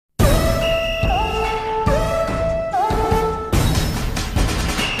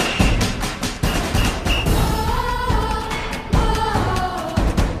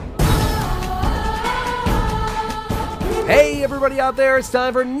everybody out there? It's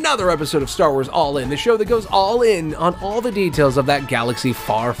time for another episode of Star Wars All In, the show that goes all in on all the details of that galaxy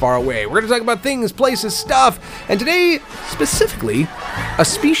far, far away. We're going to talk about things, places, stuff, and today, specifically, a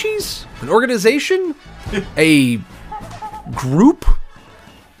species, an organization, a group.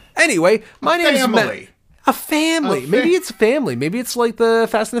 Anyway, my name is Matt. A family. Maybe it's family. Maybe it's like the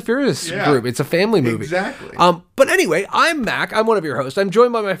Fast and the Furious group. It's a family movie. Exactly. But anyway, I'm Mac. I'm one of your hosts. I'm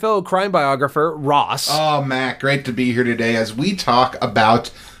joined by my fellow crime biographer, Ross. Oh, Mac, great to be here today as we talk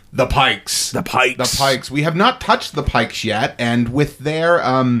about the Pikes. The Pikes. The Pikes. We have not touched the Pikes yet, and with their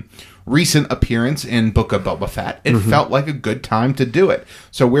recent appearance in Book of Boba Fett, it felt like a good time to do it.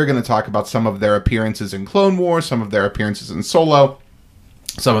 So we're going to talk about some of their appearances in Clone Wars, some of their appearances in Solo,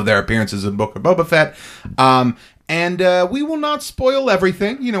 some of their appearances in Book of Boba Fett. And we will not spoil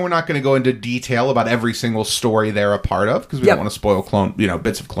everything. You know, we're not going to go into detail about every single story they're a part of because we don't want to spoil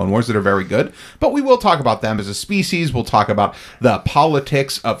bits of Clone Wars that are very good. But we will talk about them as a species. We'll talk about the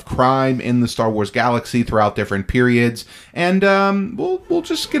politics of crime in the Star Wars galaxy throughout different periods. And we'll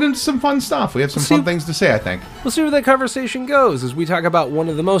just get into some fun stuff. We have some fun things to say, I think. We'll see where that conversation goes as we talk about one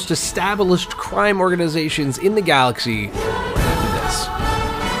of the most established crime organizations in the galaxy right after this.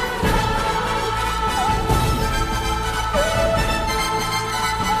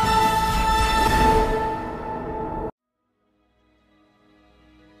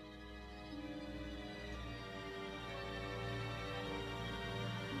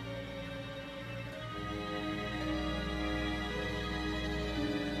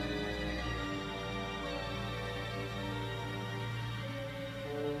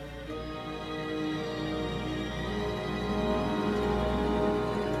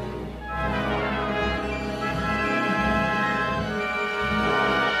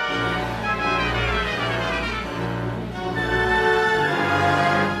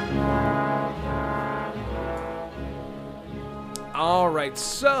 Alright,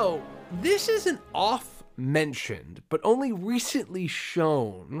 so this is an oft-mentioned, but only recently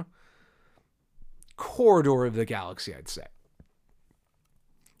shown corridor of the galaxy, I'd say.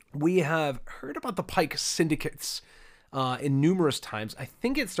 We have heard about the Pike syndicates in numerous times. I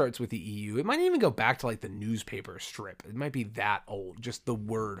think it starts with the EU. It might even go back to like the newspaper strip. It might be that old, just the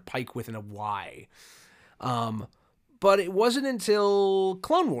word Pike with a Y. But it wasn't until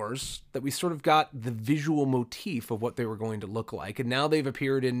Clone Wars that we sort of got the visual motif of what they were going to look like. And now they've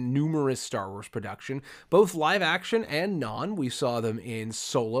appeared in numerous Star Wars production, both live action and non. We saw them in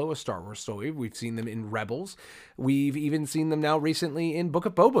Solo, a Star Wars story. We've seen them in Rebels. We've even seen them now recently in Book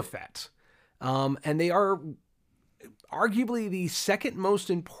of Boba Fett. And they are arguably the second most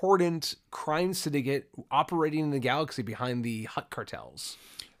important crime syndicate operating in the galaxy behind the Hutt cartels.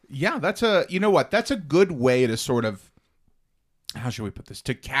 Yeah, that's a good way to sort of, how should we put this,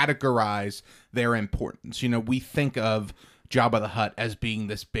 to categorize their importance. You know, we think of Jabba the Hutt as being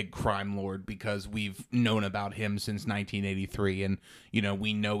this big crime lord because we've known about him since 1983, and, you know,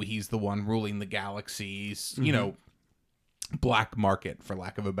 we know he's the one ruling the galaxies, you know, black market, for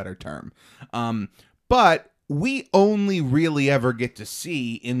lack of a better term. But we only really ever get to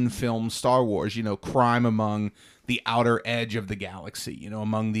see in film Star Wars, you know, crime among the outer edge of the galaxy, you know,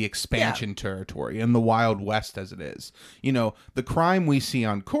 among the expansion territory and the Wild West as it is. You know, the crime we see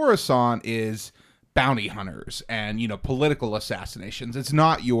on Coruscant is bounty hunters and, you know, political assassinations. It's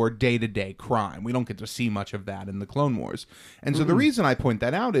not your day-to-day crime. We don't get to see much of that in the Clone Wars. And so the reason I point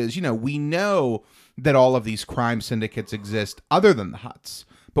that out is, you know, we know that all of these crime syndicates exist other than the Hutts,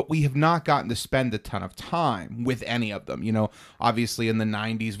 but we have not gotten to spend a ton of time with any of them. You know, obviously in the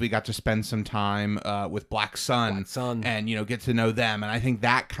 90s, we got to spend some time with Black Sun and, you know, get to know them. And I think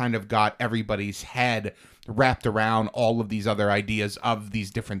that kind of got everybody's head wrapped around all of these other ideas of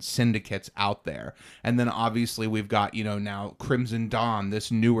these different syndicates out there. And then obviously we've got, you know, now Crimson Dawn,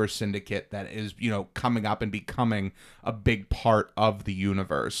 this newer syndicate that is, you know, coming up and becoming a big part of the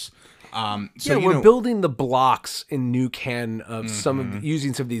universe. So we're building the blocks in new canon of some of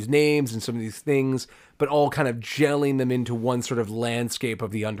using some of these names and some of these things, but all kind of gelling them into one sort of landscape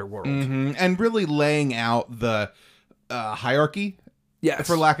of the underworld, and really laying out the hierarchy. Yes.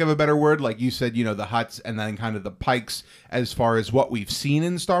 For lack of a better word, like you said, you know, the Hutts and then kind of the Pikes as far as what we've seen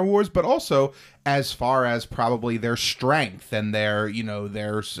in Star Wars, but also as far as probably their strength and their, you know,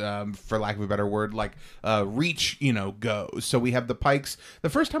 for lack of a better word, like reach, you know, goes. So we have the Pikes. The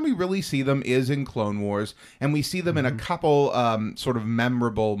first time we really see them is in Clone Wars, and we see them in a couple sort of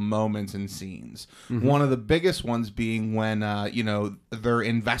memorable moments and scenes. One of the biggest ones being when, you know, they're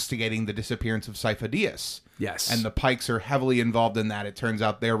investigating the disappearance of Sifo-Dyas. Yes. And the Pikes are heavily involved in that. It turns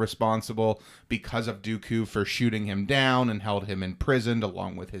out they're responsible because of Dooku for shooting him down and held him imprisoned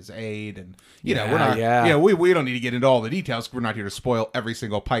along with his aide. And, you know, we're not, we don't need to get into all the details 'cause we're not here to spoil every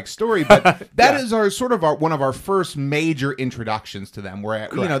single Pike story, but that is our sort of one of our first major introductions to them where,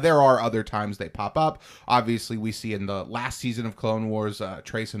 you know, there are other times they pop up. Obviously, we see in the last season of Clone Wars,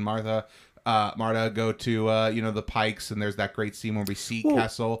 Trace and Martha go to you know, the Pikes, and there's that great scene where we see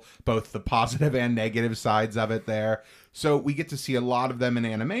Kessel, both the positive and negative sides of it there. So we get to see a lot of them in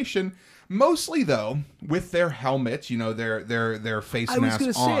animation, mostly though with their helmets, you know, their face masks on. I was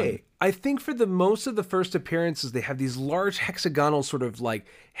gonna say, I think for the most of the first appearances, they have these large hexagonal sort of like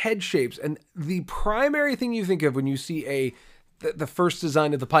head shapes, and the primary thing you think of when you see the first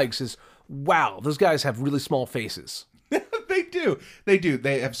design of the Pikes is, wow, those guys have really small faces. They do.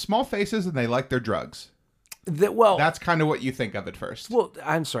 They have small faces and they like their drugs. That's kind of what you think of at first. Well,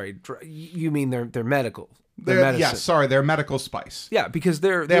 I'm sorry. You mean they're medical? They're medical spice. Yeah, because they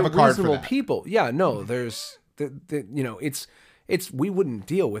have a card reasonable for that. People. Yeah, no, there's you know, it's we wouldn't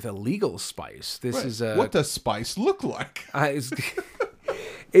deal with illegal spice. This is what does spice look like?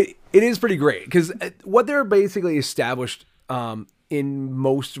 It is pretty great because what they're basically established in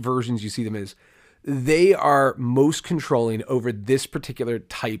most versions you see them is, they are most controlling over this particular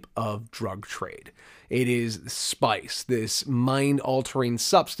type of drug trade. It is spice, this mind-altering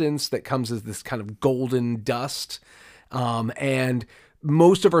substance that comes as this kind of golden dust. And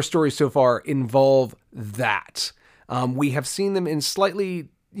most of our stories so far involve that. We have seen them in slightly,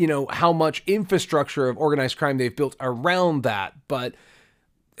 you know, how much infrastructure of organized crime they've built around that. But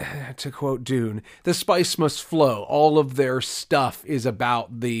to quote Dune, the spice must flow. All of their stuff is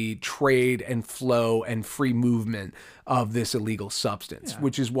about the trade and flow and free movement of this illegal substance,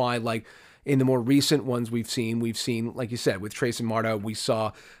 which is why, like, in the more recent ones we've seen, like you said, with Trace and Marta, we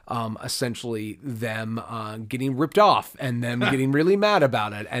saw essentially them getting ripped off and them getting really mad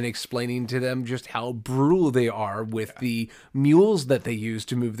about it and explaining to them just how brutal they are with the mules that they use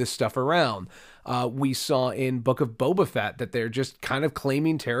to move this stuff around. We saw in Book of Boba Fett that they're just kind of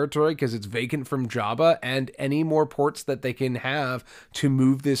claiming territory because it's vacant from Jabba, and any more ports that they can have to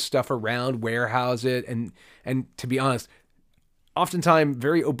move this stuff around, warehouse it, and to be honest, oftentimes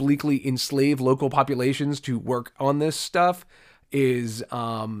very obliquely enslave local populations to work on this stuff is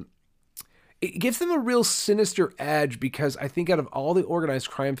it gives them a real sinister edge, because I think out of all the organized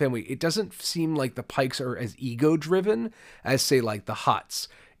crime family, it doesn't seem like the Pikes are as ego driven as, say, like the Hutts.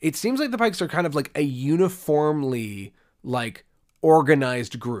 It seems like the Pikes are kind of like a uniformly like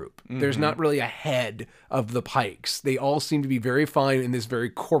organized group. Mm-hmm. There's not really a head of the Pikes. They all seem to be very fine in this very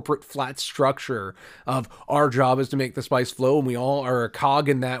corporate flat structure of, our job is to make the spice flow, and we all are a cog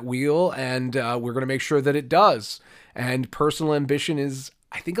in that wheel, and we're going to make sure that it does. And personal ambition is,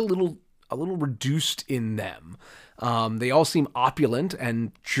 I think, a little reduced in them. They all seem opulent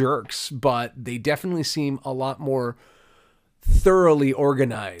and jerks, but they definitely seem a lot more thoroughly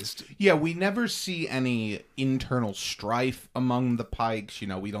organized. Yeah, we never see any internal strife among the Pikes. You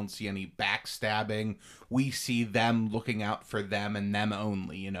know, we don't see any backstabbing. We see them looking out for them and them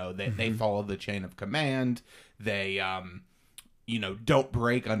only. You know, they follow the chain of command. They, you know, don't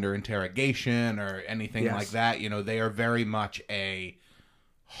break under interrogation or anything like that. You know, they are very much a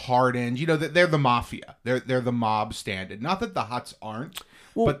hardened, you know, they're the mafia. They're the mob standard. Not that the Hutts aren't,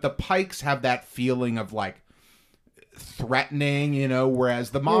 but the Pikes have that feeling of like threatening, you know,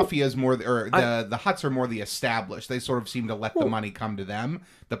 whereas the mafia is more, or the Hutts are more the established. They sort of seem to let the money come to them.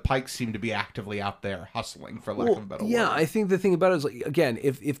 The Pikes seem to be actively out there hustling, for lack of a better word. Yeah, I think the thing about it is, like, again,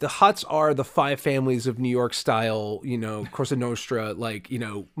 if the Hutts are the five families of New York style, you know, Cosa Nostra, like, you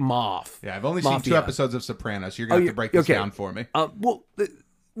know, mob. Yeah, I've only seen 2 episodes of Sopranos. You're going to have to break this down for me.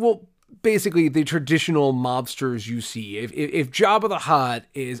 Well, basically the traditional mobsters you see. If Jabba the Hutt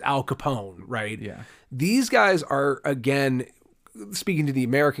is Al Capone, right? Yeah. These guys are, again, speaking to the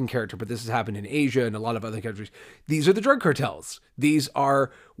American character, but this has happened in Asia and a lot of other countries. These are the drug cartels.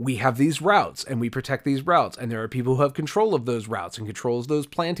 We have these routes and we protect these routes. And there are people who have control of those routes and controls those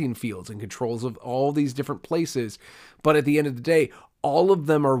planting fields and controls of all these different places. But at the end of the day, all of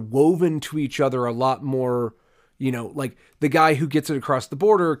them are woven to each other a lot more. You know, like the guy who gets it across the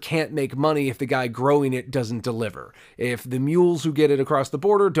border can't make money if the guy growing it doesn't deliver. If the mules who get it across the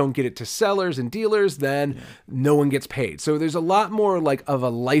border don't get it to sellers and dealers, then no one gets paid. So there's a lot more like of a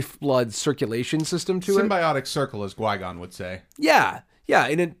lifeblood circulation system to it. Symbiotic circle, as Qui-Gon would say. Yeah,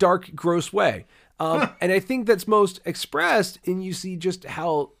 in a dark, gross way. And I think that's most expressed in, you see just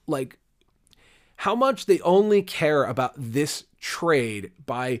how much they only care about this trade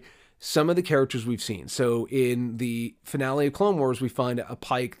by some of the characters we've seen. So in the finale of Clone Wars, we find a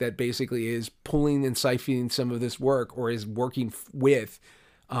Pike that basically is pulling and siphoning some of this work, or is working with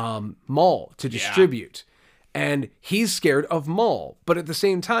Maul to distribute. And he's scared of Maul. But at the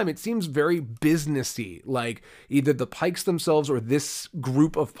same time, it seems very businessy. Like either the Pikes themselves or this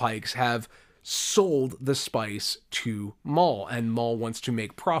group of Pikes have sold the spice to Maul, and Maul wants to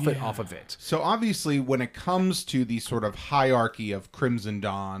make profit off of it. So obviously, when it comes to the sort of hierarchy of Crimson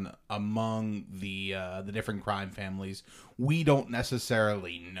Dawn among the different crime families, we don't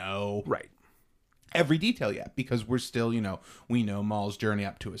necessarily know every detail yet, because we're still, we know Maul's journey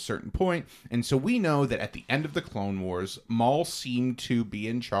up to a certain point, and so we know that at the end of the Clone Wars, Maul seemed to be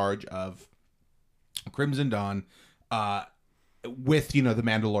in charge of Crimson Dawn, with, the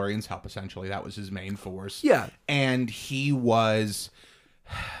Mandalorians' help, essentially. That was his main force. Yeah. And he was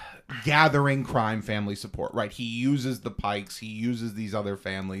gathering crime family support, right? He uses the Pikes, he uses these other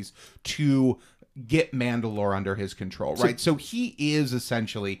families to get Mandalore under his control, right? So he is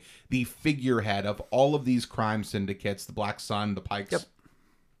essentially the figurehead of all of these crime syndicates, the Black Sun, the Pikes,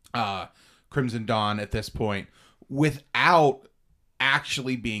 Crimson Dawn at this point, without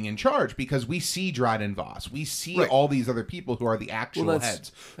actually being in charge, because we see Dryden Voss, we see all these other people who are the actual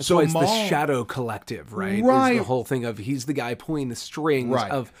heads. That's so why it's the Shadow Collective, right? Is the whole thing of he's the guy pulling the strings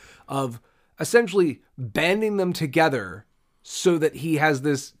of essentially banding them together, so that he has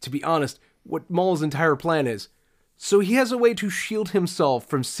this, to be honest, what Maul's entire plan is, so he has a way to shield himself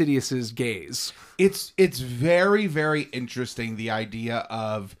from Sidious's gaze. It's very, very interesting, the idea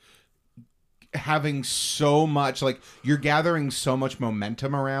of having so much, like, you're gathering so much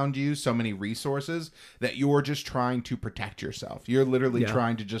momentum around you, so many resources, that you're just trying to protect yourself. You're literally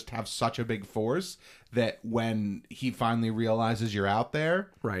trying to just have such a big force that when he finally realizes you're out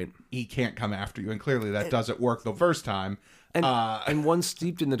there, he can't come after you. And clearly that doesn't work the first time. And one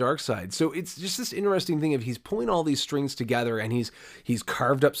steeped in the dark side. So it's just this interesting thing of he's pulling all these strings together, and he's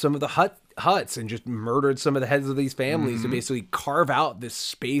carved up some of the huts and just murdered some of the heads of these families to basically carve out this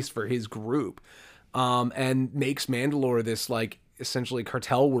space for his group, and makes Mandalore this, like, essentially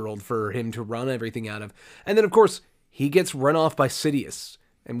cartel world for him to run everything out of. And then, of course, he gets run off by Sidious,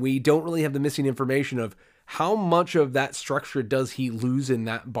 and we don't really have the missing information of how much of that structure does he lose in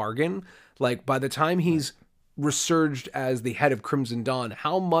that bargain. Like, by the time he's resurged as the head of Crimson Dawn,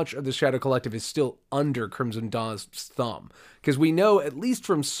 how much of the Shadow Collective is still under Crimson Dawn's thumb? Because we know, at least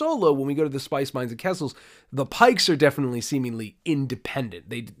from Solo, when we go to the spice mines and Kessels, the Pikes are definitely seemingly independent.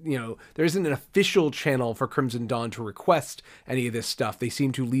 They, there isn't an official channel for Crimson Dawn to request any of this stuff. They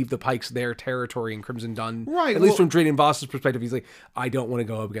seem to leave the Pikes their territory in Crimson Dawn. Right. At least from Drayden Voss's perspective, he's like, I don't want to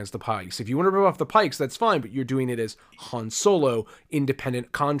go up against the Pikes. If you want to rip off the Pikes, that's fine, but you're doing it as Han Solo,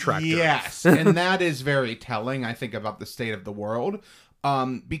 independent contractor. Yes, and that is very telling, I think, about the state of the world.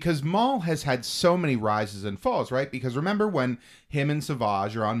 Because Maul has had so many rises and falls, right? Because remember when him and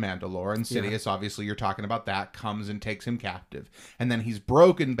Savage are on Mandalore, and Sidious, obviously you're talking about that, comes and takes him captive. And then he's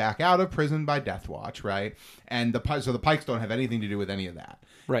broken back out of prison by Death Watch, right? And so the Pikes don't have anything to do with any of that.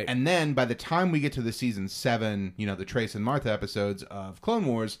 Right. And then by the time we get to the season 7, the Trace and Martha episodes of Clone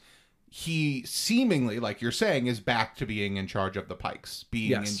Wars, he seemingly, like you're saying, is back to being in charge of the Pikes,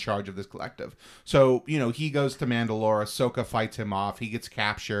 being in charge of this collective. So, he goes to Mandalore, Ahsoka fights him off, he gets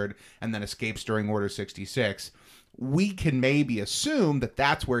captured, and then escapes during Order 66. We can maybe assume that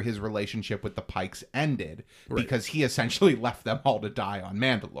that's where his relationship with the Pikes ended, because he essentially left them all to die on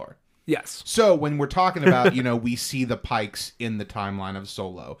Mandalore. Yes. So when we're talking about, we see the Pikes in the timeline of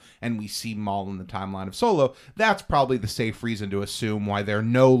Solo, and we see Maul in the timeline of Solo, that's probably the safe reason to assume why they're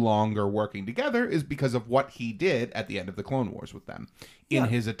no longer working together, is because of what he did at the end of the Clone Wars with them in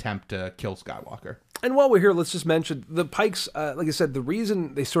his attempt to kill Skywalker. And while we're here, let's just mention the Pikes, like I said, the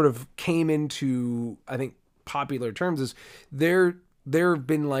reason they sort of came into, I think, popular terms is they've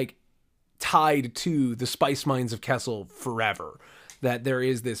been, like, tied to the spice mines of Kessel forever. That there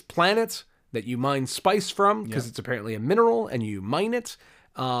is this planet that you mine spice from, because it's apparently a mineral, and you mine it,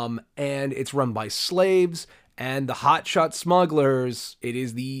 and it's run by slaves, and the hotshot smugglers. It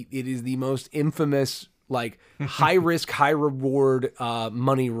is the most infamous, like, high risk, high reward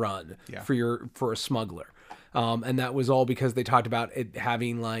money run for a smuggler, and that was all because they talked about it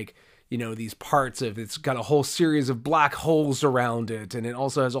having, like, these parts of it's got a whole series of black holes around it. And it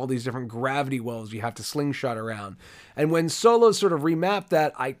also has all these different gravity wells you have to slingshot around. And when Solo sort of remapped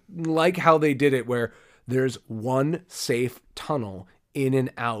that, I like how they did it, where there's one safe tunnel in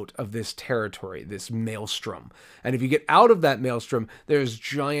and out of this territory, this maelstrom. And if you get out of that maelstrom, there's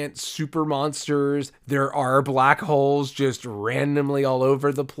giant super monsters. There are black holes just randomly all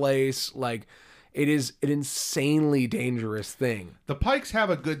over the place. Like, It is an insanely dangerous thing. The Pikes have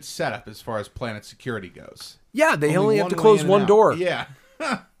a good setup as far as planet security goes. Yeah, they only have to way close in and one out. door. Yeah.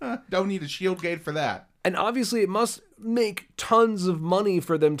 Don't need a shield gate for that. And obviously it must make tons of money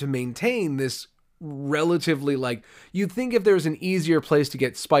for them to maintain this relatively, like, you'd think if there was an easier place to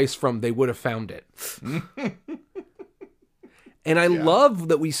get spice from, they would have found it. And I love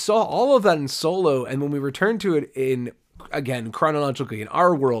that we saw all of that in Solo, and when we return to it in, again, chronologically in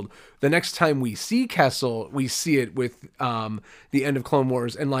our world, the next time we see Kessel, we see it with the end of Clone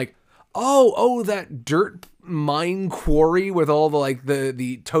Wars, and like, oh, that dirt mine quarry with all the like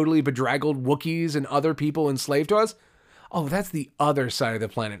the totally bedraggled Wookiees and other people enslaved to us. Oh, that's the other side of the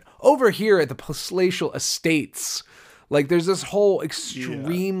planet. Over here at the Palatial Estates, like there's this whole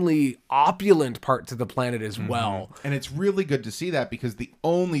extremely opulent part to the planet as well. And it's really good to see that because the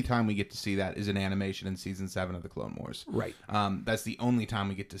only time we get to see that is in animation in season 7 of the Clone Wars. Right. That's the only time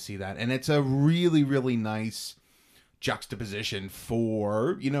we get to see that. And it's a really, really nice juxtaposition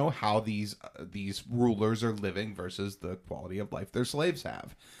for, you know, how these rulers are living versus the quality of life their slaves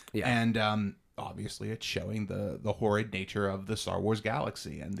have. Yeah. And obviously it's showing the horrid nature of the Star Wars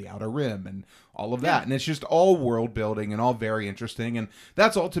galaxy and the Outer Rim and all of that. And it's just all world building and all very interesting. And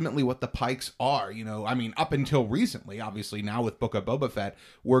that's ultimately what the Pikes are. You know, I mean, up until recently, obviously now with Book of Boba Fett,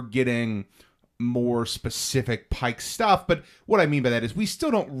 we're getting more specific Pike stuff. But what I mean by that is we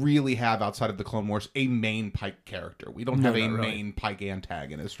still don't really have, outside of the Clone Wars, a main Pike character. We don't have a main Pike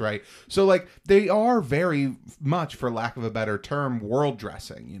antagonist, right? So like they are very much, for lack of a better term, world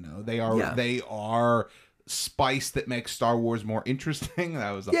dressing. You know, they are spice that makes Star Wars more interesting.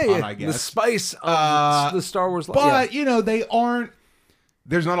 That was a pun, I guess. The spice of the Star Wars. But you know, they aren't.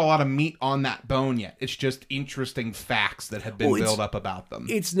 There's not a lot of meat on that bone yet. It's just interesting facts that have been built up about them.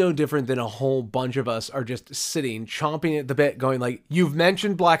 It's no different than a whole bunch of us are just sitting, chomping at the bit, going like, you've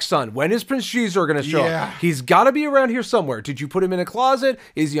mentioned Black Sun. When is Prince Xizor going to show up? He's got to be around here somewhere. Did you put him in a closet?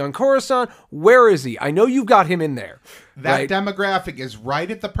 Is he on Coruscant? Where is he? I know you've got him in there. That demographic is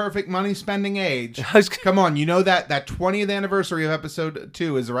right at the perfect money-spending age. Come on, you know that 20th anniversary of Episode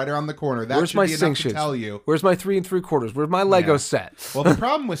 2 is right around the corner. That should be enough to tell you. Where's my 3 3/4? Where's my Lego set? Well, the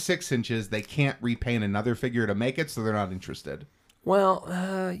problem with 6 inches, they can't repaint another figure to make it, so they're not interested. Well,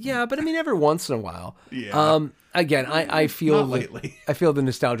 yeah, but I mean, every once in a while. Yeah. Again, I feel Not lately. I feel the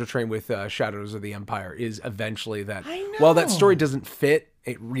nostalgia train with Shadows of the Empire is eventually that. While that story doesn't fit,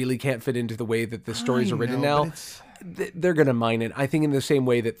 it really can't fit into the way that the stories are written now. They're gonna mine it. I think in the same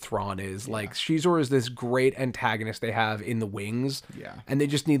way that Thrawn is. Like Xizor is this great antagonist they have in the wings. Yeah. And they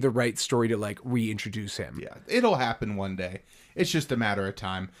just need the right story to like reintroduce him. Yeah. It'll happen one day. It's just a matter of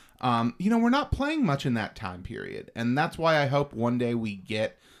time. You know, we're not playing much in that time period. And that's why I hope one day we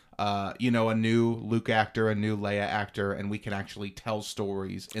get you know, a new Luke actor, a new Leia actor, and we can actually tell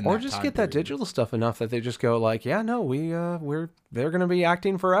stories in that Or just get that digital stuff enough that they just go like, yeah, no, they're going to be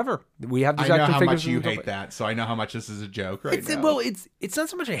acting forever. We have these action figures. I know how much you hate that, so I know how much this is a joke now. Well, it's not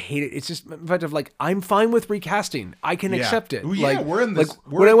so much I hate it. It's just a fact of like, I'm fine with recasting. I can accept it. Well, yeah, like, we're in this.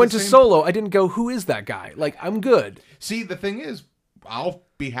 Like, when I went to Solo, I didn't go, who is that guy? Like, I'm good. See, the thing is, I'll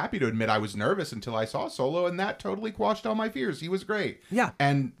be happy to admit I was nervous until I saw Solo, and that totally quashed all my fears. He was great. Yeah.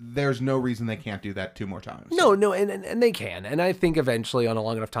 And there's no reason they can't do that 2 more times. No, and they can. And I think eventually on a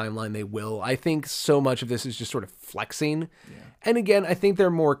long enough timeline they will. I think so much of this is just sort of flexing. Yeah. And again, I think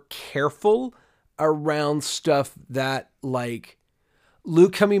they're more careful around stuff that, like,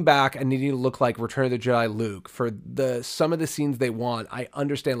 Luke coming back and needing to look like Return of the Jedi Luke for some of the scenes they want. I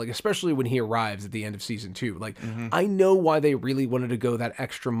understand, like, especially when he arrives at the end of season 2. Like, I know why they really wanted to go that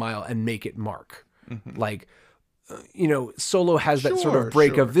extra mile and make it Mark. Like, you know, Solo has that sort of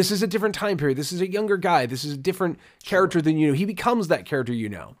break of, this is a different time period. This is a younger guy. This is a different character than you know. He becomes that character, you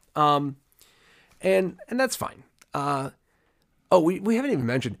know. And that's fine. We haven't even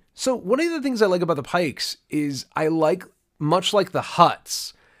mentioned. So one of the things I like about the Pikes is I like, much like the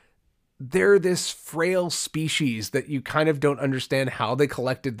Hutts, they're this frail species that you kind of don't understand how they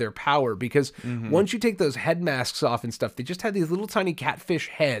collected their power, because once you take those head masks off and stuff, they just have these little tiny catfish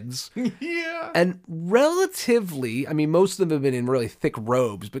heads. Yeah. And relatively, I mean, most of them have been in really thick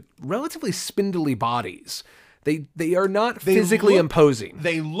robes, but relatively spindly bodies. They are not physically imposing.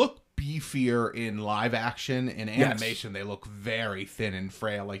 They look beefier in live action. In animation, they look very thin and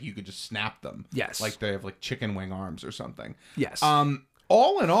frail, like you could just snap them. Yes. Like they have like chicken wing arms or something. Yes.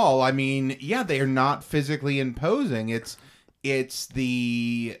 All in all, I mean, yeah, they are not physically imposing. It's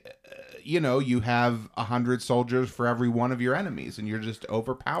the you know, you have 100 soldiers for every one of your enemies, and you're just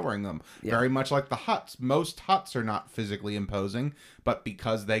overpowering them. Yeah. Very much like the Hutts. Most Hutts are not physically imposing, but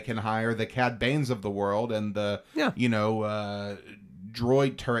because they can hire the Cad Banes of the world and the, you know,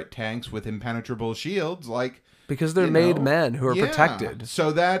 droid turret tanks with impenetrable shields, like, because they're made men who are yeah, protected.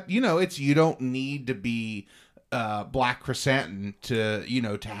 So that, it's, you don't need to be Black Chrysanthemum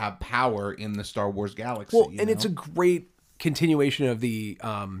to, to have power in the Star Wars galaxy. Well, and it's a great continuation of the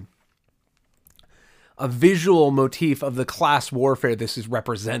a visual motif of the class warfare this is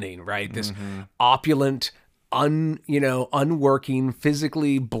representing, right? This opulent, unworking,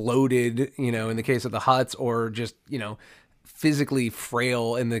 physically bloated, in the case of the Hutts, or just, physically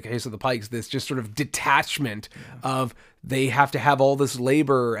frail in the case of the Pikes, this just sort of detachment of they have to have all this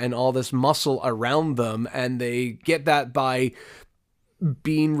labor and all this muscle around them, and they get that by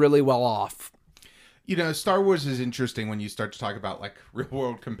being really well off. Star Wars is interesting when you start to talk about like real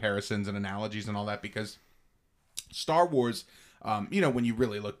world comparisons and analogies and all that, because Star Wars, when you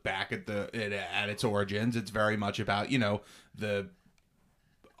really look back at at its origins, it's very much about, the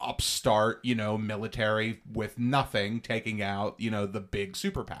upstart, military with nothing taking out, the big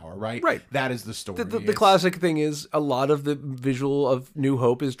superpower, right? Right. That is the story. The classic thing is a lot of the visual of New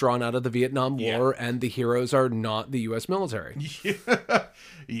Hope is drawn out of the Vietnam War, and the heroes are not the U.S. military.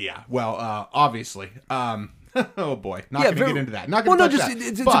 Yeah. Well, obviously. Oh boy, not going to get into that. Not going to touch that.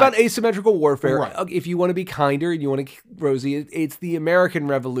 It's about asymmetrical warfare. Right. If you want to be kinder and you want to, Rosie, it's the American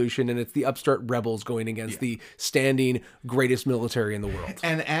Revolution, and it's the upstart rebels going against the standing greatest military in the world.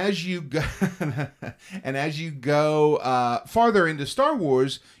 And as you go, farther into Star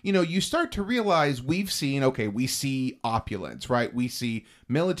Wars, you start to realize we see opulence, right? We see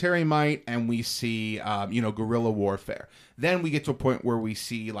military might, and we see guerrilla warfare. Then we get to a point where we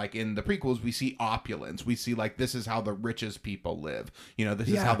see, like in the prequels, we see opulence. We see like this is how the richest people live. This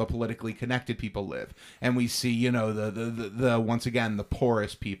is how the politically connected people live. And we see, the once again, the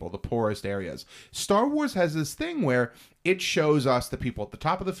poorest people, the poorest areas. Star Wars has this thing where it shows us the people at the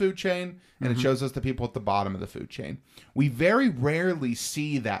top of the food chain, and it shows us the people at the bottom of the food chain. We very rarely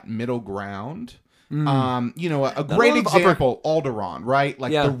see that middle ground. A great example, Alderaan, right?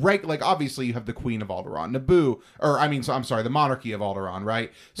 Like obviously you have the Queen of Alderaan, the monarchy of Alderaan, right?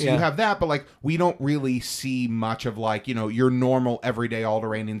 So you have that, but like we don't really see much of like, your normal everyday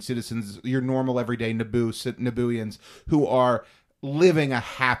Alderaanian citizens, your normal everyday Nabooians who are living a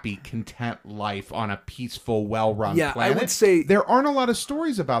happy, content life on a peaceful, well-run planet. I would say there aren't a lot of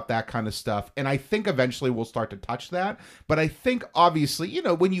stories about that kind of stuff, and I think eventually we'll start to touch that. But I think obviously,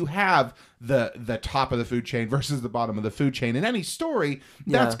 when you have the top of the food chain versus the bottom of the food chain in any story,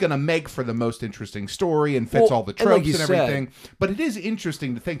 that's going to make for the most interesting story and fits all the tropes and everything. But it is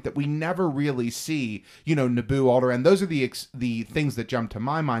interesting to think that we never really see, Naboo, Alderaan. Those are the things that jump to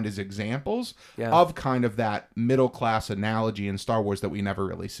my mind as examples of kind of that middle class analogy in Star Wars that we never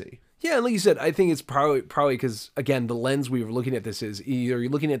really see. Yeah, and like you said, I think it's probably because, again, the lens we were looking at this is either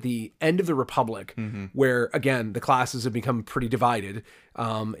you're looking at the end of the Republic, where, again, the classes have become pretty divided.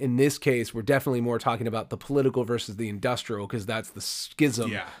 In this case, we're definitely more talking about the political versus the industrial, because that's the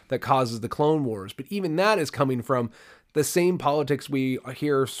schism that causes the Clone Wars. But even that is coming from the same politics we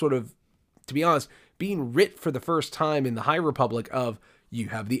hear sort of, to be honest, being writ for the first time in the High Republic of, you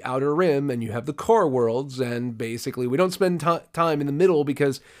have the Outer Rim and you have the core worlds, and basically we don't spend time in the middle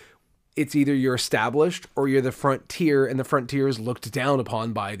because it's either you're established or you're the frontier, and the frontier is looked down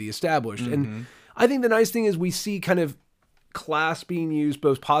upon by the established. And I think the nice thing is we see kind of class being used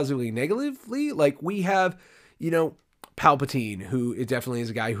both positively and negatively. Like we have, Palpatine, who it definitely is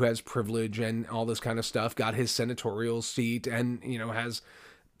a guy who has privilege and all this kind of stuff, got his senatorial seat and, has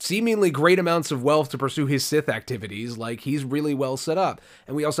seemingly great amounts of wealth to pursue his Sith activities. Like he's really well set up.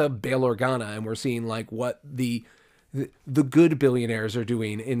 And we also have Bail Organa, and we're seeing like what the good billionaires are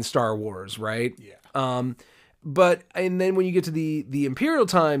doing in Star Wars, right? Yeah. And then when you get to the Imperial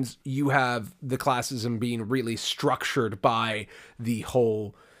times, you have the classism being really structured by the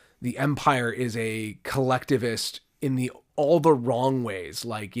Empire is a collectivist in all the wrong ways,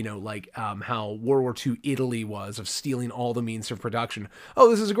 like how World War II Italy was, of stealing all the means of production. Oh,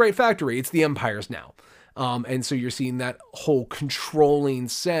 this is a great factory. It's the Empire's now. And so you're seeing that whole controlling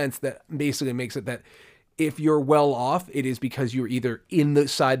sense that basically makes it that if you're well off, it is because you're either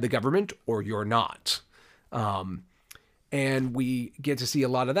inside the government or you're not. And we get to see a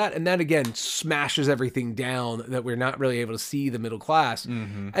lot of that. And that, again, smashes everything down that we're not really able to see the middle class.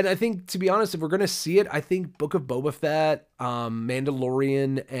 And I think, to be honest, if we're going to see it, I think Book of Boba Fett,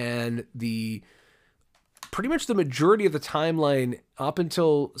 Mandalorian, and pretty much the majority of the timeline up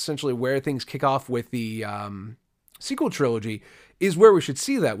until essentially where things kick off with the sequel trilogy is where we should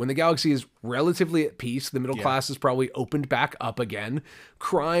see that. When the galaxy is relatively at peace, the middle class is probably opened back up again.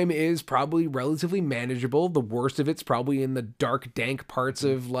 Crime is probably relatively manageable. The worst of it's probably in the dark, dank parts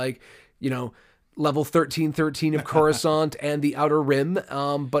of level 1313 of Coruscant and the Outer Rim.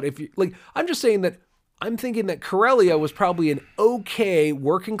 But if you like, I'm just saying that I'm thinking that Corellia was probably an okay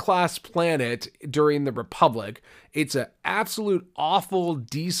working class planet during the Republic. It's an absolute awful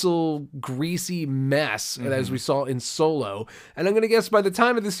diesel greasy mess, as we saw in Solo. And I'm going to guess by the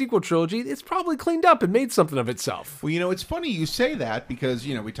time of the sequel trilogy, it's probably cleaned up and made something of itself. Well, it's funny you say that because,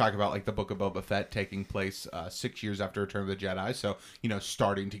 we talk about like the Book of Boba Fett taking place 6 years after Return of the Jedi. So,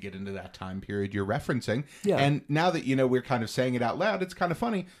 starting to get into that time period you're referencing. Yeah. And now that, we're kind of saying it out loud, it's kind of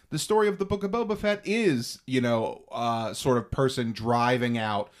funny. The story of the Book of Boba Fett is, sort of person driving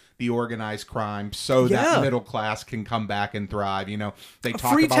out the organized crime so that middle class can come back and thrive. They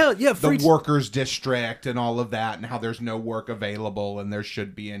talk about the workers district and all of that and how there's no work available and there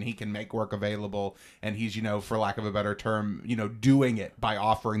should be, and he can make work available. And he's, for lack of a better term, doing it by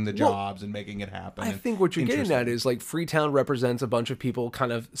offering the jobs and making it happen. I think what you're getting at is like Freetown represents a bunch of people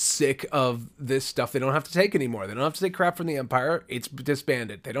kind of sick of this stuff they don't have to take anymore. They don't have to take crap from the Empire. It's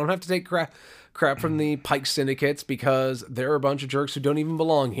disbanded. They don't have to take crap from the Pike syndicates because they're a bunch of jerks who don't even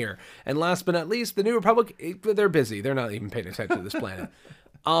belong here. And last but not least, the New Republic, they're busy. They're not even paying attention to this planet.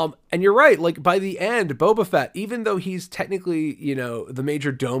 And you're right. Like by the end, Boba Fett, even though he's technically, the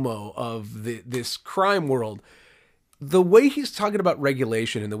major domo of this crime world, the way he's talking about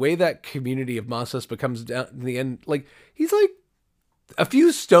regulation and the way that community of Mos Espa becomes down in the end, like he's like a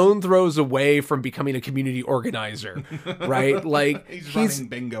few stone throws away from becoming a community organizer, right? Like he's running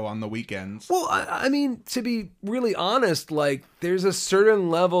bingo on the weekends. Well, I mean, to be really honest, like there's a certain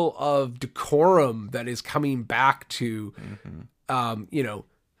level of decorum that is coming back to,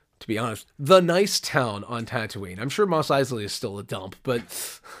 to be honest, the nice town on Tatooine. I'm sure Mos Eisley is still a dump,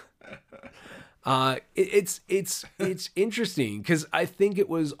 but it's interesting because I think it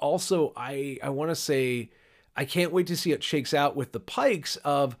was also, I want to say, I can't wait to see it shakes out with the Pikes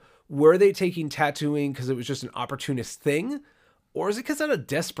of were they taking Tatooine because it was just an opportunist thing? Or is it because out of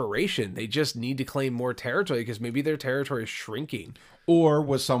desperation, they just need to claim more territory because maybe their territory is shrinking? Or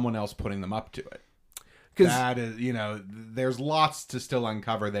was someone else putting them up to it? That is, there's lots to still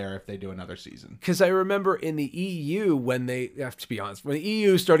uncover there if they do another season. Because I remember in the EU, when they, I have to be honest, when the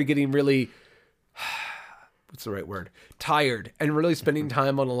EU started getting really... what's the right word? Tired and really spending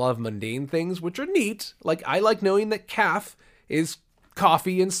time on a lot of mundane things, which are neat. Like I like knowing that calf is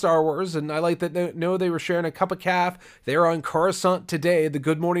coffee in Star Wars, and I like that they were sharing a cup of calf. They're on Coruscant today, the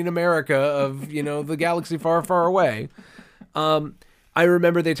Good Morning America of the galaxy far, far away. I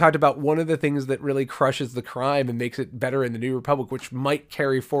remember they talked about one of the things that really crushes the crime and makes it better in the New Republic, which might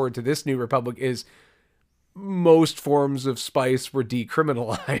carry forward to this New Republic, is most forms of spice were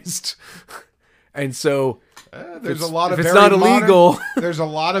decriminalized. And so there's a lot of if it's not illegal. There's a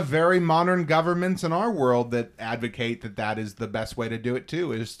lot of very modern governments in our world that advocate that is the best way to do it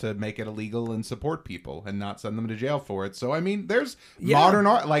too, is to make it illegal and support people and not send them to jail for it. So I mean, there's modern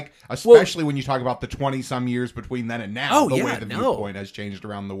art, like especially when you talk about the 20-some years between then and now, the way the viewpoint has changed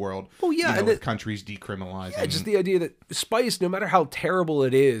around the world. Well, yeah, and with countries decriminalizing. Yeah, just the idea that spice, no matter how terrible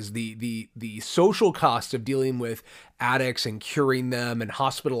it is, the social cost of dealing with addicts and curing them and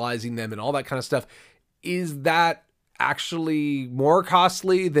hospitalizing them and all that kind of stuff, is that actually more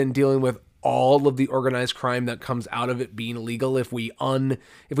costly than dealing with all of the organized crime that comes out of it being illegal? If we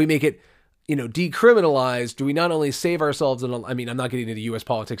make it, decriminalized, do we not only save ourselves, and I mean, I'm not getting into U.S.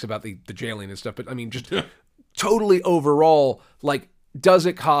 politics about the jailing and stuff, but I mean, just totally overall, like, does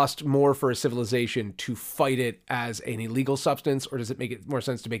it cost more for a civilization to fight it as an illegal substance, or does it make it more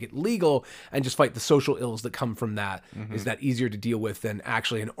sense to make it legal and just fight the social ills that come from that? Mm-hmm. Is that easier to deal with than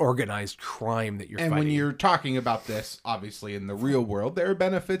actually an organized crime that you're fighting? And when you're talking about this, obviously in the real world, there are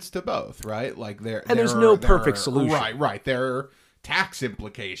benefits to both, right? Like there's no perfect solution. Right. There are tax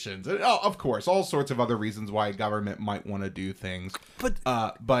implications, and of course, all sorts of other reasons why a government might want to do things. But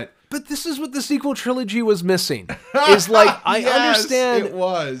this is what the sequel trilogy was missing. Is like, I understand it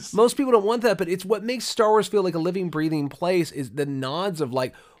was. Most people don't want that, but it's what makes Star Wars feel like a living, breathing place is the nods of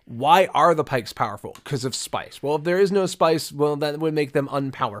like, why are the Pikes powerful? Because of spice. Well, if there is no spice, well, that would make them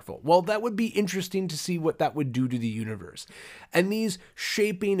unpowerful. Well, that would be interesting to see what that would do to the universe. And these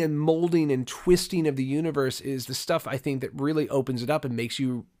shaping and molding and twisting of the universe is the stuff I think that really opens it up and makes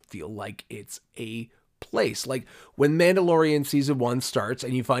you feel like it's a place. Like when Mandalorian season 1 starts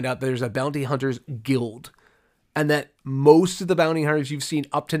and you find out there's a bounty hunters guild and that most of the bounty hunters you've seen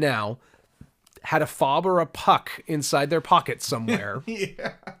up to now had a fob or a puck inside their pocket somewhere.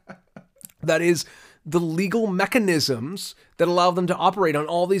 Yeah. That is the legal mechanisms that allow them to operate on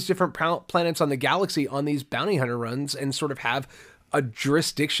all these different planets on the galaxy on these bounty hunter runs and sort of have a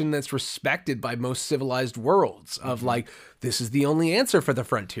jurisdiction that's respected by most civilized worlds of like, this is the only answer for the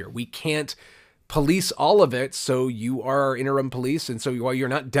frontier. We can't police all of it. So you are interim police. And so while you're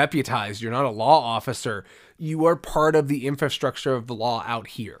not deputized, you're not a law officer, you are part of the infrastructure of the law out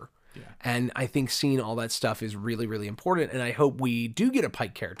here. Yeah. And I think seeing all that stuff is really, really important. And I hope we do get a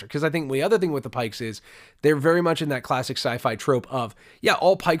Pike character, because I think the other thing with the Pikes is they're very much in that classic sci-fi trope of, yeah,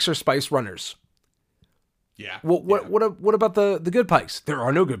 all Pikes are spice runners. Yeah. What about the good Pikes? There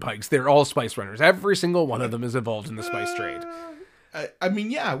are no good Pikes. They're all spice runners. Every single one of them is involved in the spice trade. I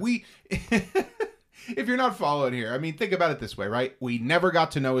mean, yeah, we... If you're not following here, I mean, think about it this way, right? We never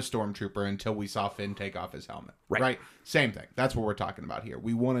got to know a stormtrooper until we saw Finn take off his helmet, right? Same thing. That's what we're talking about here.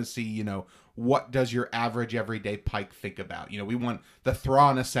 We want to see, what does your average everyday Pike think about? We want the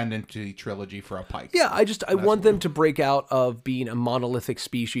Thrawn Ascendancy trilogy for a Pike. Yeah, I want them to break out of being a monolithic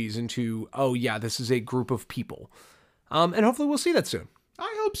species into, oh yeah, this is a group of people. And hopefully we'll see that soon.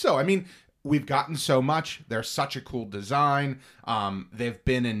 I hope so. I mean, we've gotten so much. They're such a cool design. They've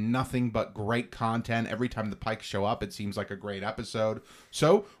been in nothing but great content. Every time the Pikes show up, it seems like a great episode.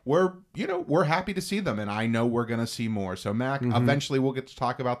 So we're happy to see them, and I know we're going to see more. So Mac, eventually we'll get to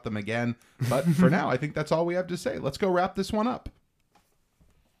talk about them again. But for now, I think that's all we have to say. Let's go wrap this one up.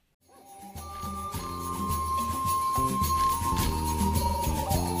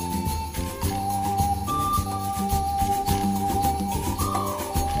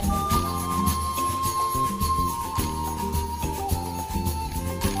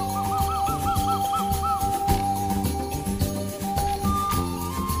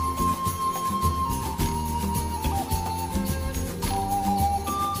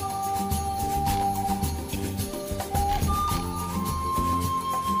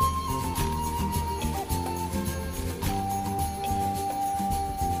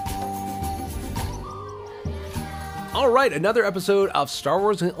 All right, another episode of Star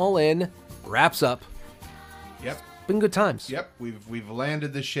Wars All In wraps up. Yep. Been good times. Yep, we've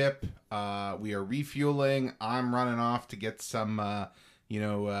landed the ship. We are refueling. I'm running off to get some,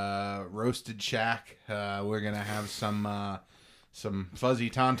 roasted shack. We're gonna have some fuzzy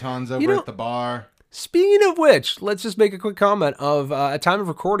tauntauns over at the bar. Speaking of which, let's just make a quick comment of at time of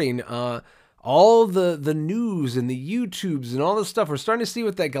recording. All the news and the YouTubes and all this stuff. We're starting to see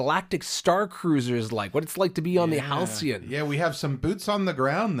what that Galactic Star Cruiser is like, what it's like to be on the Halcyon. Yeah, we have some boots on the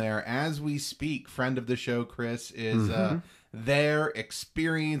ground there as we speak. Friend of the show, Chris, is there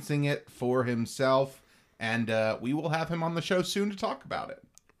experiencing it for himself. And we will have him on the show soon to talk about it.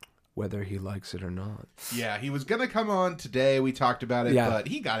 Whether he likes it or not. Yeah, he was going to come on today. We talked about it, but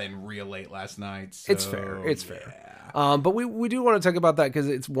he got in real late last night. So, it's fair. But we do want to talk about that because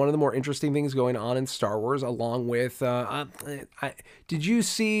it's one of the more interesting things going on in Star Wars, along with, did you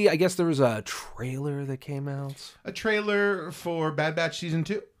see, I guess there was a trailer that came out? A trailer for Bad Batch Season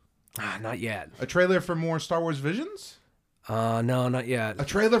 2? Not yet. A trailer for more Star Wars Visions? No, not yet. A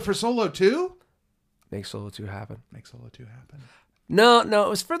trailer for Solo 2? Make Solo 2 happen. Make Solo 2 happen. No, it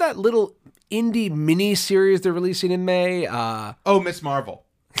was for that little indie mini-series they're releasing in May. Miss Marvel.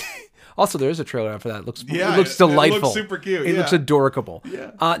 Also, there is a trailer out for that. It looks delightful. It looks super cute. It looks adorable.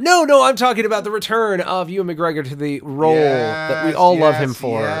 Yeah. No, I'm talking about the return of Ewan McGregor to the role that we all love him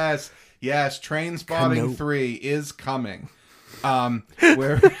for. Yes. Train Spotting 3 is coming.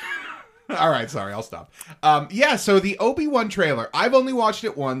 Where... All right, sorry, I'll stop. So the Obi-Wan trailer, I've only watched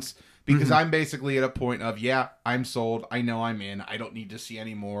it once because I'm basically at a point of, I'm sold. I know I'm in. I don't need to see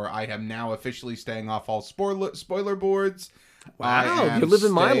any more. I am now officially staying off all spoiler boards. Wow, you're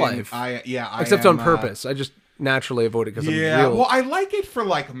living my life. Except on purpose. I just naturally avoid it because I'm real. Well, I like it for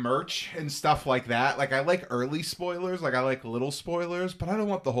like merch and stuff like that. Like I like early spoilers, like I like little spoilers, but I don't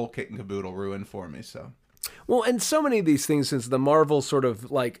want the whole kit and caboodle ruined for me. So, well, and so many of these things, since the Marvel sort of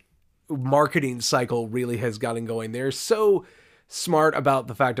like marketing cycle really has gotten going, they're so smart about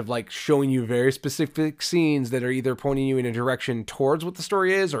the fact of like showing you very specific scenes that are either pointing you in a direction towards what the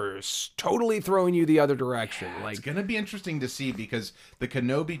story is or totally throwing you the other direction. It's gonna be interesting to see because the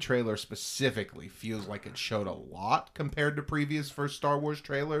Kenobi trailer specifically feels like it showed a lot compared to previous first Star Wars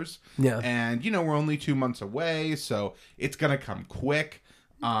trailers. Yeah, and we're only 2 months away, so it's gonna come quick.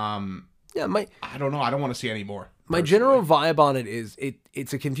 I don't know. I don't want to see any more. My general vibe on it is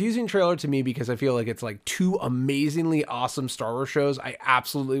it's a confusing trailer to me because I feel like it's like two amazingly awesome Star Wars shows I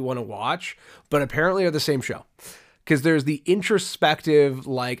absolutely want to watch, but apparently are the same show. Because there's the introspective,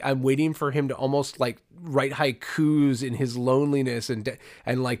 like I'm waiting for him to almost like write haikus in his loneliness and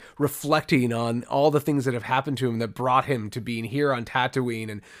like reflecting on all the things that have happened to him that brought him to being here on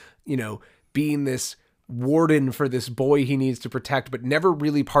Tatooine and, being this warden for this boy he needs to protect, but never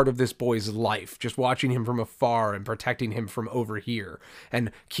really part of this boy's life, just watching him from afar and protecting him from over here and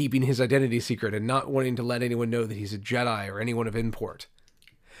keeping his identity secret and not wanting to let anyone know that he's a Jedi or anyone of import.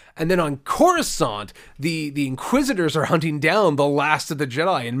 And then on Coruscant, the Inquisitors are hunting down the last of the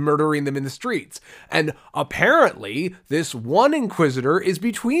Jedi and murdering them in the streets. And apparently, this one Inquisitor is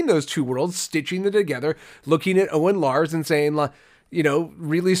between those two worlds, stitching them together, looking at Owen Lars and saying,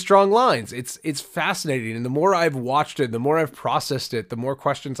 really strong lines. It's fascinating. And the more I've watched it, the more I've processed it, the more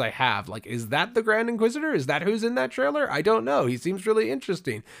questions I have. Like, is that the Grand Inquisitor? Is that who's in that trailer? I don't know. He seems really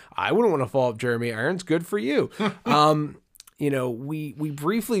interesting. I wouldn't want to follow up Jeremy Irons. Good for you. We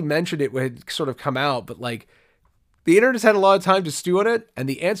briefly mentioned it when it sort of come out, but like the internet's had a lot of time to stew on it, and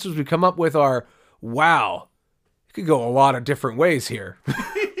the answers we come up with are, wow, it could go a lot of different ways here.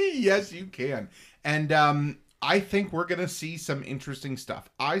 Yes, you can. And I think we're going to see some interesting stuff.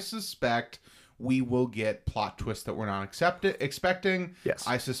 I suspect we will get plot twists that we're not expecting. Yes.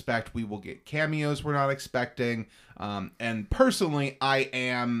 I suspect we will get cameos we're not expecting. And personally, I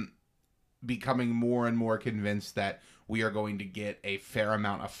am becoming more and more convinced that we are going to get a fair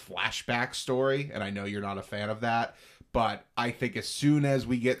amount of flashback story. And I know you're not a fan of that, but I think as soon as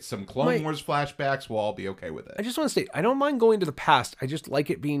we get some Clone Wars flashbacks, we'll all be okay with it. I just want to state, I don't mind going to the past. I just like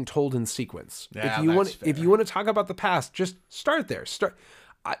it being told in sequence. Yeah, if you want to talk about the past, just start there.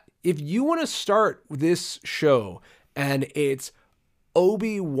 If you want to start this show and it's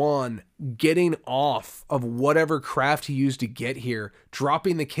Obi-Wan getting off of whatever craft he used to get here,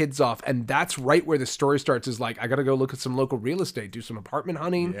 dropping the kids off, and that's right where the story starts, is like, I gotta go look at some local real estate, do some apartment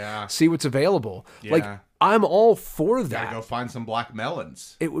hunting, see what's available. Yeah. Like, I'm all for that. Gotta go find some black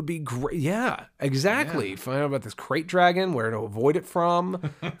melons. It would be great. Yeah, exactly. Yeah. Find out about this crate dragon, where to avoid it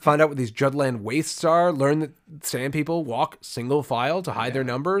from, find out what these Judland wastes are, learn that sand people walk single file to hide their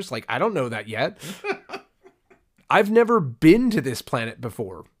numbers. Like, I don't know that yet. I've never been to this planet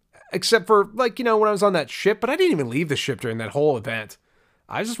before, except for, when I was on that ship, but I didn't even leave the ship during that whole event.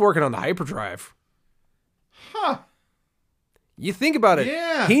 I was just working on the hyperdrive. Huh. You think about it.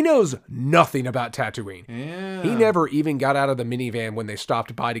 Yeah. He knows nothing about Tatooine. Yeah. He never even got out of the minivan when they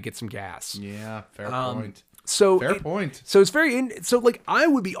stopped by to get some gas. Yeah, fair point. Fair point. So it's I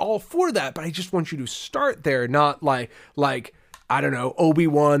would be all for that, but I just want you to start there, not like I don't know,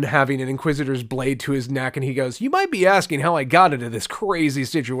 Obi-Wan having an Inquisitor's blade to his neck, and he goes, you might be asking how I got into this crazy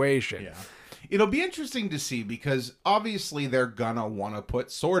situation. Yeah. It'll be interesting to see, because obviously they're gonna want to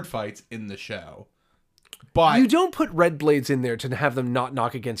put sword fights in the show. But you don't put red blades in there to have them not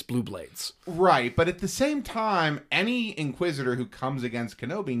knock against blue blades. Right, but at the same time, any Inquisitor who comes against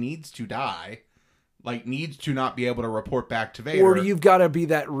Kenobi needs to die. Needs to not be able to report back to Vader. Or you've got to be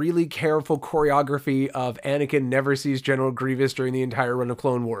that really careful choreography of Anakin never sees General Grievous during the entire run of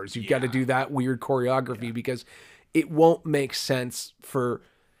Clone Wars. You've got to do that weird choreography because it won't make sense for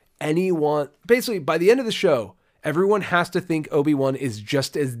anyone. Basically, by the end of the show, everyone has to think Obi-Wan is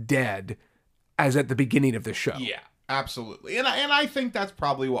just as dead as at the beginning of the show. Yeah, absolutely. And I think that's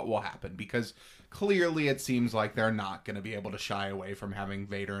probably what will happen, because clearly it seems like they're not going to be able to shy away from having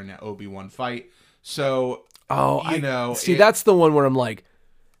Vader and Obi-Wan fight. So, that's the one where I'm like,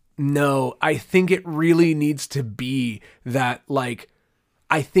 no, I think it really needs to be that,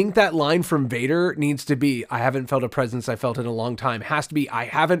 I think that line from Vader needs to be, I haven't felt a presence I felt in a long time. Has to be, I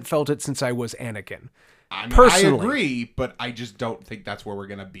haven't felt it since I was Anakin. Personally. I agree, but I just don't think that's where we're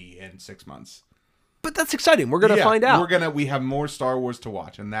going to be in 6 months. But that's exciting. We're going to find out. We have more Star Wars to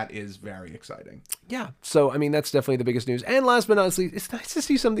watch, and that is very exciting. Yeah. So, that's definitely the biggest news. And last but not least, it's nice to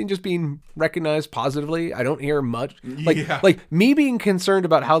see something just being recognized positively. I don't hear much. Like me being concerned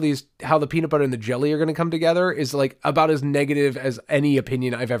about how the peanut butter and the jelly are going to come together is about as negative as any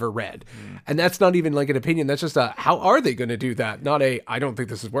opinion I've ever read. And that's not even an opinion. That's just how are they going to do that? Not I don't think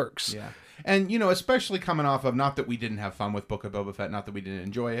this works. Yeah. And, especially coming off of, not that we didn't have fun with Book of Boba Fett, not that we didn't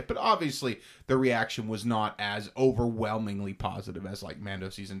enjoy it, but obviously the reaction was not as overwhelmingly positive as Mando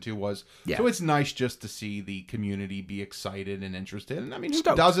Season 2 was. Yeah. So it's nice just to see the community be excited and interested. And who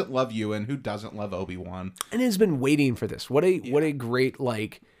doesn't love Ewan? Who doesn't love Obi-Wan? And has been waiting for this. What a great,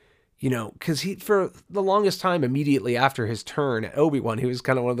 because he, for the longest time, immediately after his turn at Obi-Wan, he was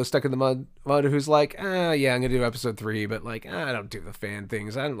kind of one of the stuck in the mud who's like, I'm going to do episode 3, but I don't do the fan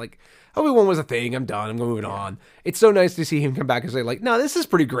things. I don't Obi-Wan was a thing. I'm done. I'm moving on. It's so nice to see him come back and say no, this is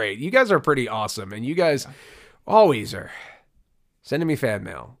pretty great. You guys are pretty awesome. And you guys always are sending me fan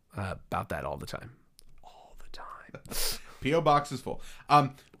mail about that all the time. All the time. P.O. Box is full.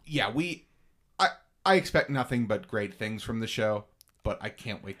 I expect nothing but great things from the show, but I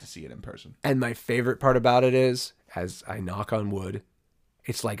can't wait to see it in person. And my favorite part about it is, as I knock on wood,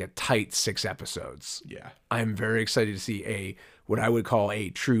 it's a tight 6 episodes. Yeah. I'm very excited to see what I would call a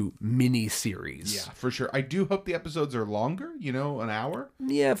true mini series. Yeah, for sure. I do hope the episodes are longer, an hour.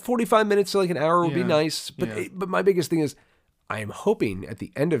 Yeah, 45 minutes to an hour would be nice. But but my biggest thing is, I am hoping at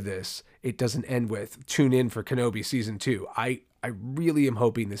the end of this, it doesn't end with tune in for Kenobi season 2. I really am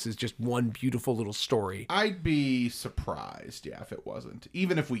hoping this is just one beautiful little story. I'd be surprised, if it wasn't.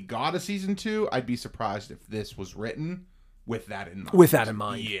 Even if we got a season 2, I'd be surprised if this was written with that in mind. With that in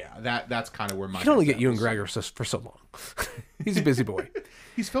mind. Yeah, that's kind of where my... You can only get Ewan Gregor for so long. He's a busy boy.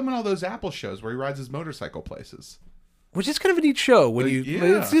 He's filming all those Apple shows where he rides his motorcycle places. Which is kind of a neat show. When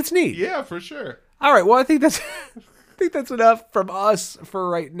it's neat. Yeah, for sure. All right, well, I think that's enough from us for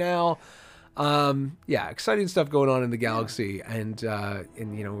right now. Exciting stuff going on in the galaxy, and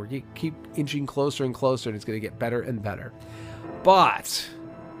we keep inching closer and closer, and it's going to get better and better. But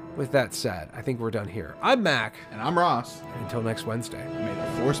with that said, I think we're done here. I'm Mac, and I'm Ross. And until next Wednesday, may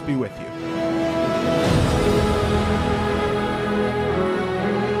the Force be with you.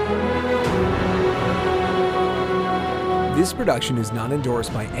 This production is not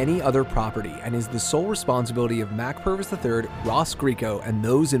endorsed by any other property and is the sole responsibility of Mac Purvis III, Ross Grieco, and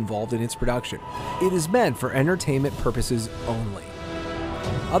those involved in its production. It is meant for entertainment purposes only.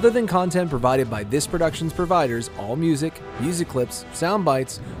 Other than content provided by this production's providers, all music, music clips, sound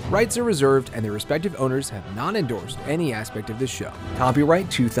bites, rights are reserved, and their respective owners have not endorsed any aspect of this show. Copyright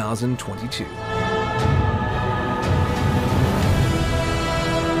 2022.